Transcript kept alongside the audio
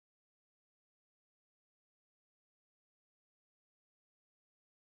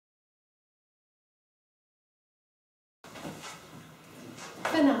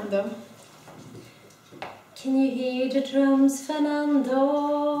Fernando. Can you hear the drums,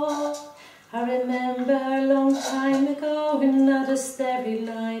 Fernando? I remember a long time ago, another starry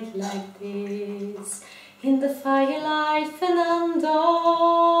night like this. In the firelight,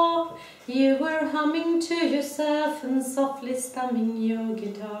 Fernando, you were humming to yourself and softly strumming your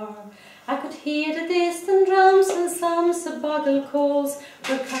guitar. I could hear the distant drums and some subbuggle calls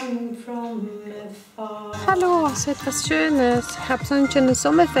were coming from afar. Hallo, so etwas Schönes. Ich habe so ein schönes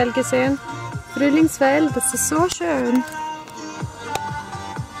Sommerfeld gesehen. Frühlingsfeld, das ist so schön.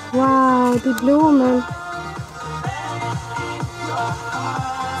 Wow, die Blumen.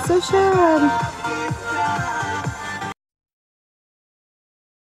 So schön.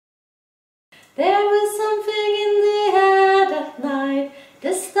 There was something in the air that night.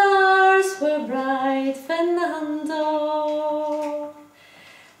 The stars were bright, Fernando.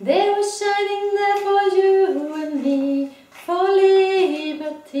 They were shining there for you and me, for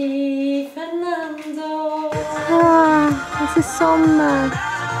liberty, Fernando. Es ist Sommer.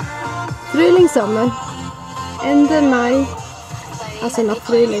 Frühlingssommer. Ende Mai. Also nach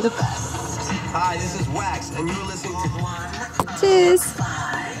Frühling. Hi, this is Wax, and you're listening to Blumen. Tschüss.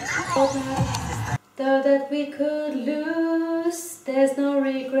 Though that we could lose, there's no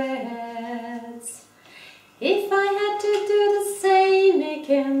regrets. If I had to do the same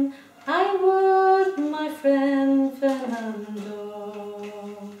again, I would, my friend Fernando.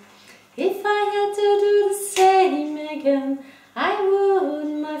 If I had to do the same again, I would,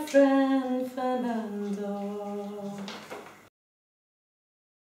 my friend Fernando.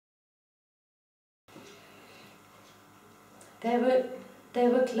 They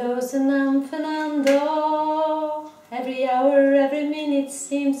were close enough, Fernando. Every hour, every minute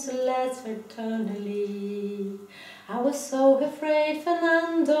seems to last eternally. I was so afraid,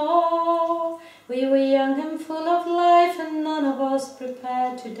 Fernando. We were young and full of life, and none of us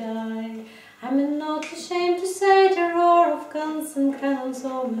prepared to die. I'm not ashamed to say the roar of guns and cannons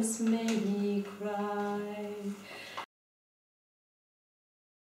almost made me cry.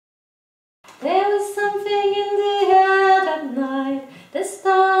 There was something in the air that night. The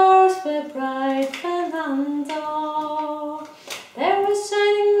stars were bright, Fernando. They were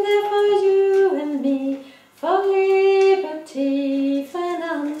shining there for you and me, for liberty,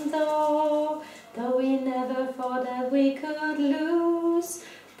 Fernando. Though we never thought that we could lose,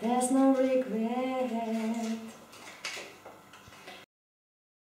 there's no regret.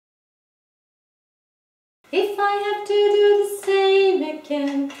 If I have to do the same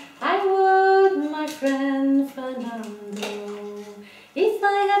again, I would, my friend Fernando. If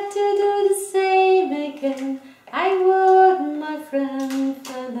I had to do the same again, I would, my friend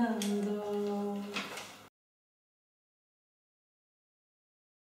Fernando.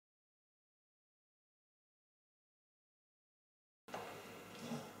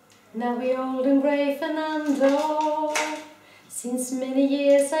 Now we're old and grey, Fernando. Since many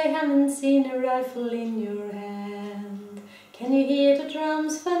years I haven't seen a rifle in your hand. Can you hear the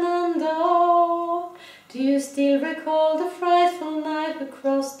drums, Fernando? Do you still recall the frightful night we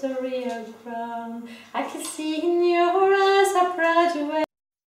crossed the Rio Grande? I can see in your eyes how proud you were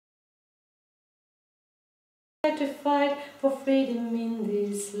to fight for freedom in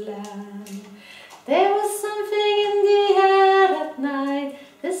this land. There was something in the air that night.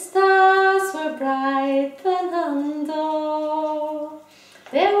 The stars were bright, Fernando.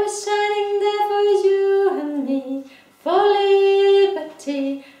 They were shining there for you and me, for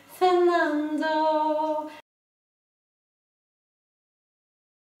liberty, Fernando.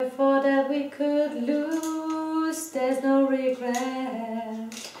 For that we could lose, there's no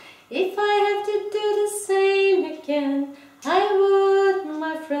regret. If I have to do the same again, I would,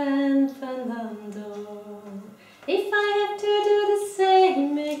 my friend Fernando. If I have to do the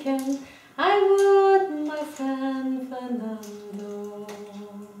same again, I would, my friend Fernando.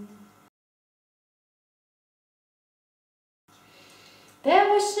 They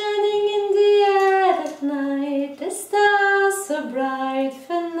were shining in the air that night, the stars so bright,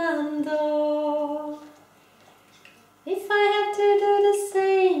 Fernando. If I have to do the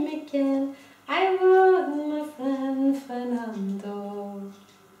same again,